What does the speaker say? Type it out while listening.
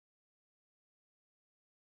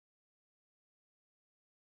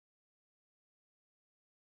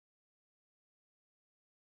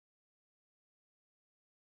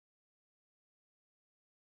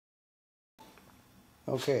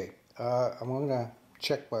Okay, I'm going to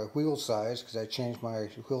check my wheel size because I changed my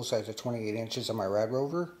wheel size to 28 inches on my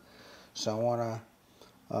RadRover. So I want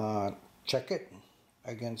to check it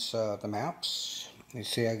against the maps. You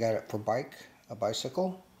see I got it for a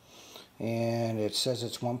bicycle, and it says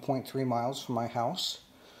it's 1.3 miles from my house.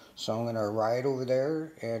 So I'm going to ride over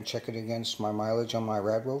there and check it against my mileage on my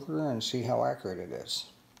RadRover and see how accurate it is.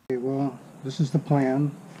 Okay, well, this is the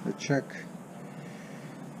plan to check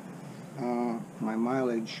my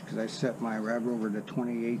mileage, because I set my RadRover to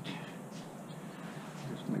 28.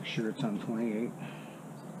 Just make sure it's on 28.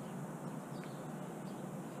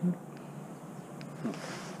 Oh,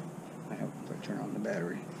 I have to turn on the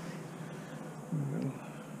battery.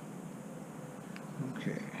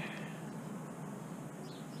 Okay.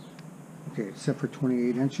 Okay, it's set for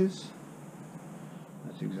 28 inches.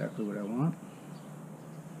 That's exactly what I want.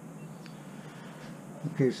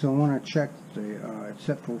 Okay, so I want to check the, it's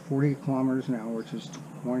set for 48 kilometers an hour, which is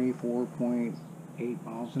 24.8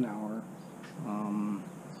 miles an hour.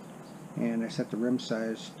 And I set the rim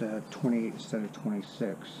size to 28 instead of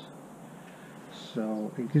 26.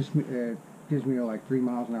 So it gives me like 3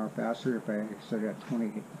 miles an hour faster if I set it at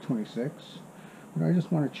 26. But I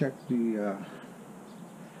just want to check the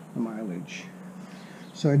mileage.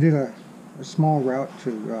 So I did a small route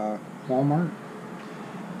to Walmart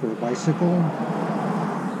for a bicycle.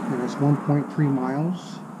 And it's 1.3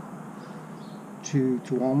 miles to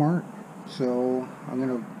Walmart. So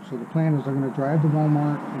the plan is I'm gonna drive to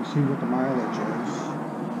Walmart and see what the mileage is.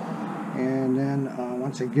 And then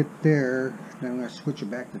once I get there, then I'm gonna switch it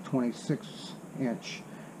back to 26 inch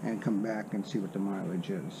and come back and see what the mileage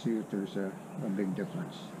is. See if there's a big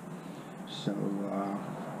difference. So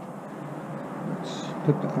let's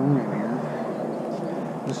put the phone in here.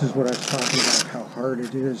 This is what I was talking about, how hard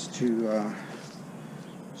it is to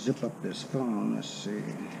zip up this phone. Let's see. I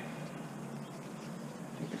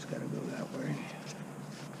think it's got to go that way.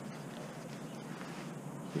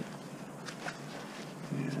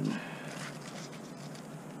 And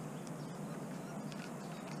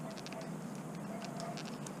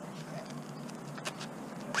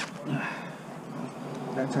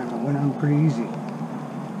that time it went on pretty easy.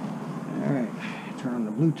 Alright, turn on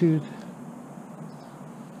the Bluetooth.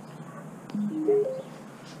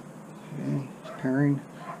 Okay, it's pairing.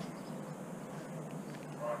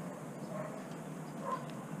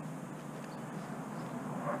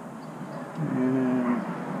 And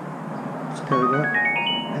it's paired up.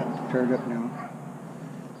 Yeah, it's paired up now.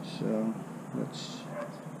 So let's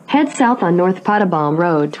head south on North Potabom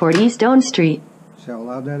Road toward East Doan Street. See how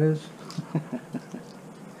loud that is?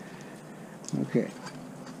 Okay,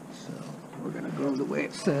 so we're gonna go the way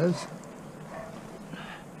it says.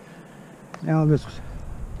 Now this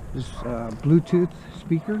Bluetooth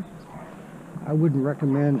speaker, I wouldn't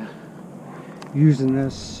recommend using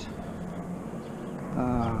this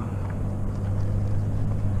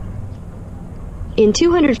in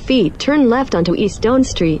 200 feet, turn left onto East Doan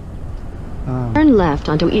Street. Turn left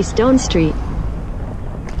onto East Doan Street.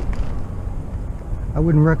 I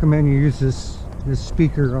wouldn't recommend you use this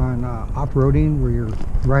speaker on off-roading where you're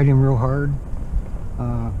riding real hard.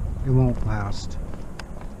 It won't last.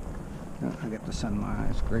 I got the sun in my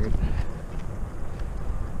eyes, great.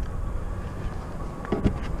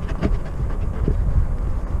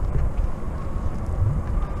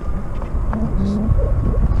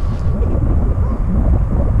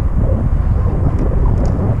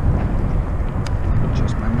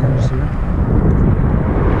 Adjust my mirrors here.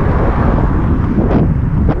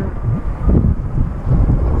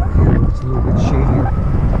 It's a little bit shadier.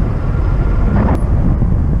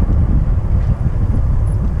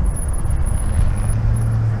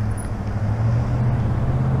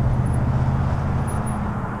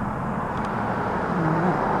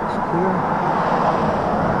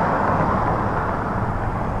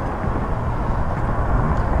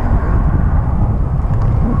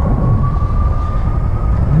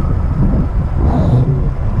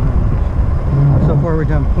 We're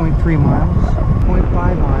done 0.3 miles, 0.5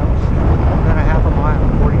 miles, then a half a mile,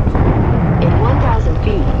 42. In 1,000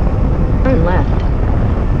 feet, turn left.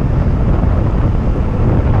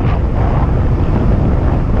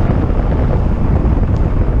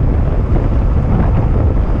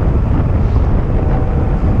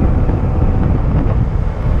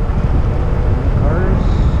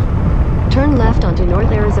 Cars. Turn left onto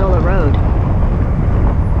North Arizona Road.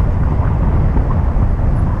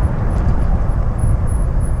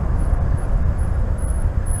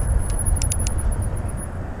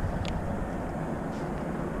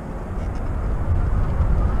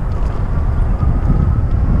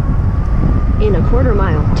 In a quarter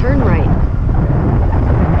mile, turn right.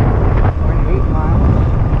 0.8 miles.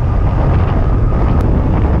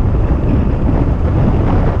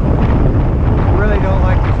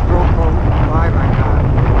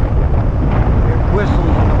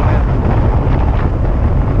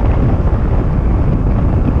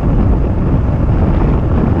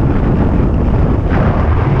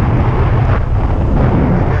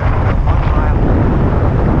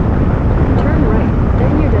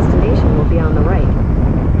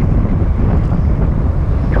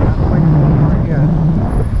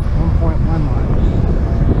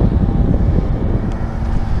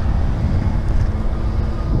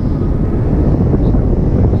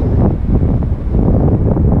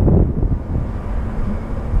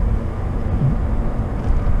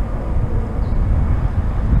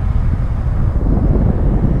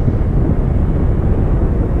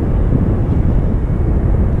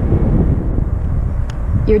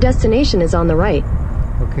 Your destination is on the right.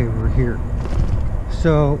 Okay, we're here.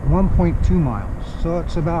 So 1.2 miles. So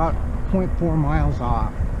it's about 0.4 miles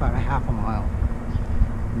off, about a half a mile.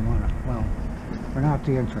 Well, we're not at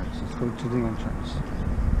the entrance. Let's go to the entrance.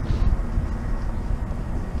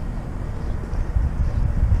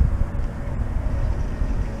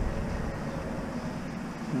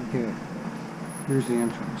 Okay, here's the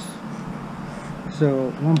entrance.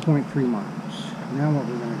 So 1.3 miles. Now what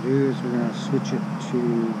we're going to do is we're going to switch it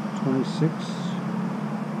to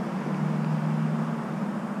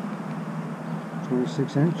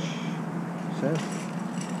 26 inch set.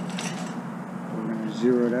 We're going to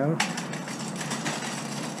zero it out.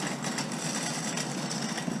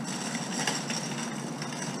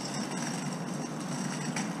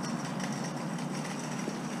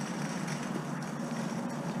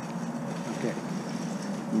 Okay,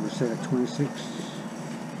 and we're set at 26.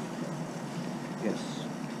 Yes.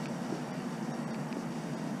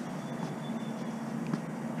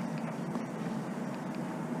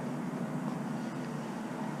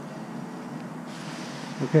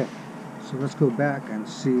 Okay, so let's go back and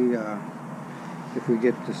see if we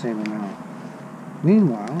get the same amount.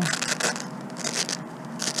 Meanwhile,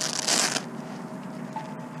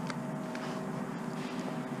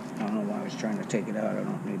 I don't know why I was trying to take it out. I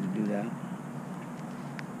don't need to do that.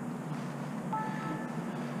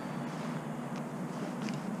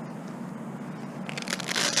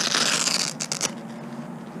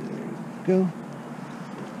 There you go.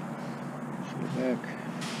 Let's go back.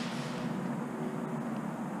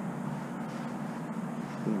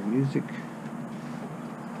 Go to music.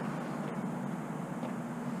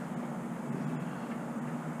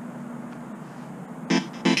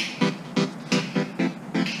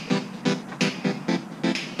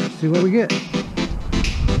 See what we get.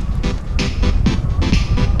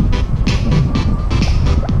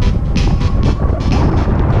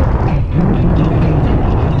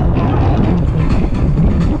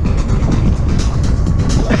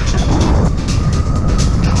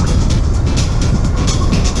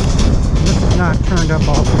 Not turned up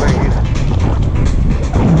all the way either.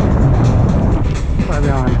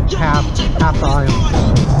 Probably on half volume.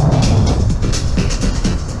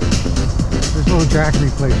 There's no jack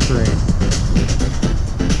replace grade.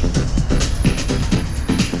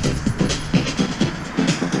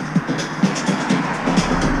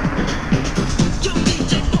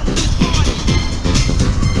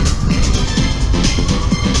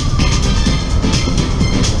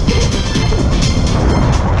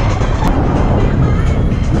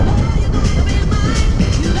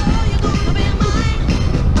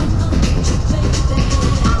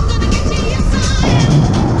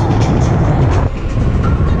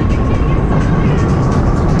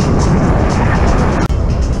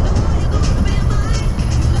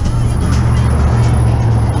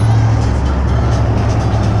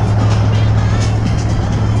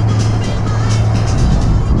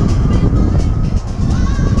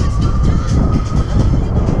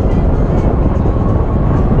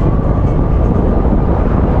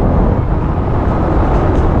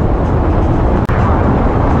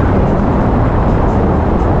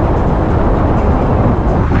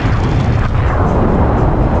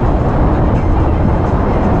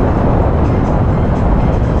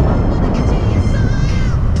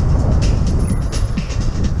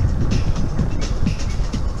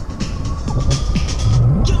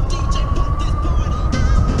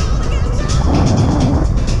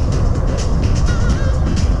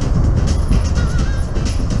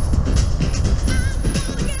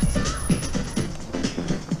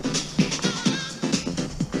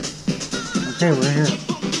 Okay, we're here.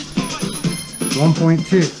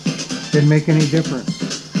 1.2. Didn't make any difference.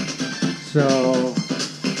 So,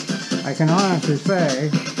 I can honestly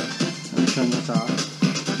say, let's turn this off.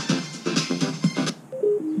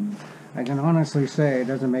 I can honestly say it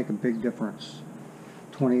doesn't make a big difference.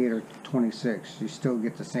 28 or 26. You still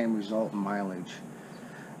get the same result in mileage.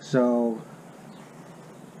 So,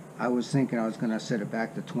 I was thinking I was going to set it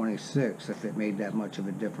back to 26 if it made that much of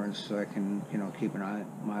a difference, so I can, you know, keep an eye on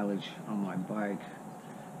mileage on my bike,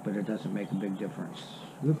 but it doesn't make a big difference.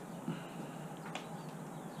 Oop.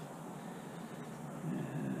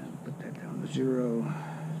 And put that down to 0.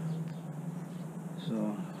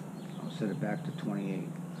 So I'll set it back to 28.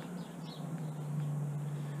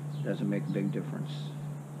 Doesn't make a big difference.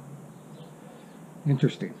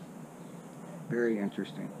 Interesting. Very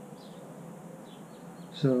interesting.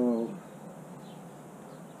 So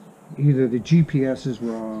either the GPS is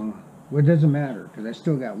wrong, well, it doesn't matter because I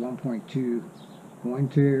still got 1.2 going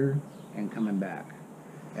to here and coming back.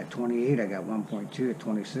 At 28 I got 1.2, at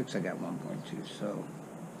 26 I got 1.2, so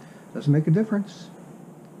doesn't make a difference.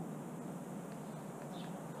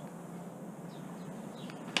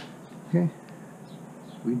 Okay,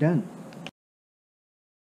 we done.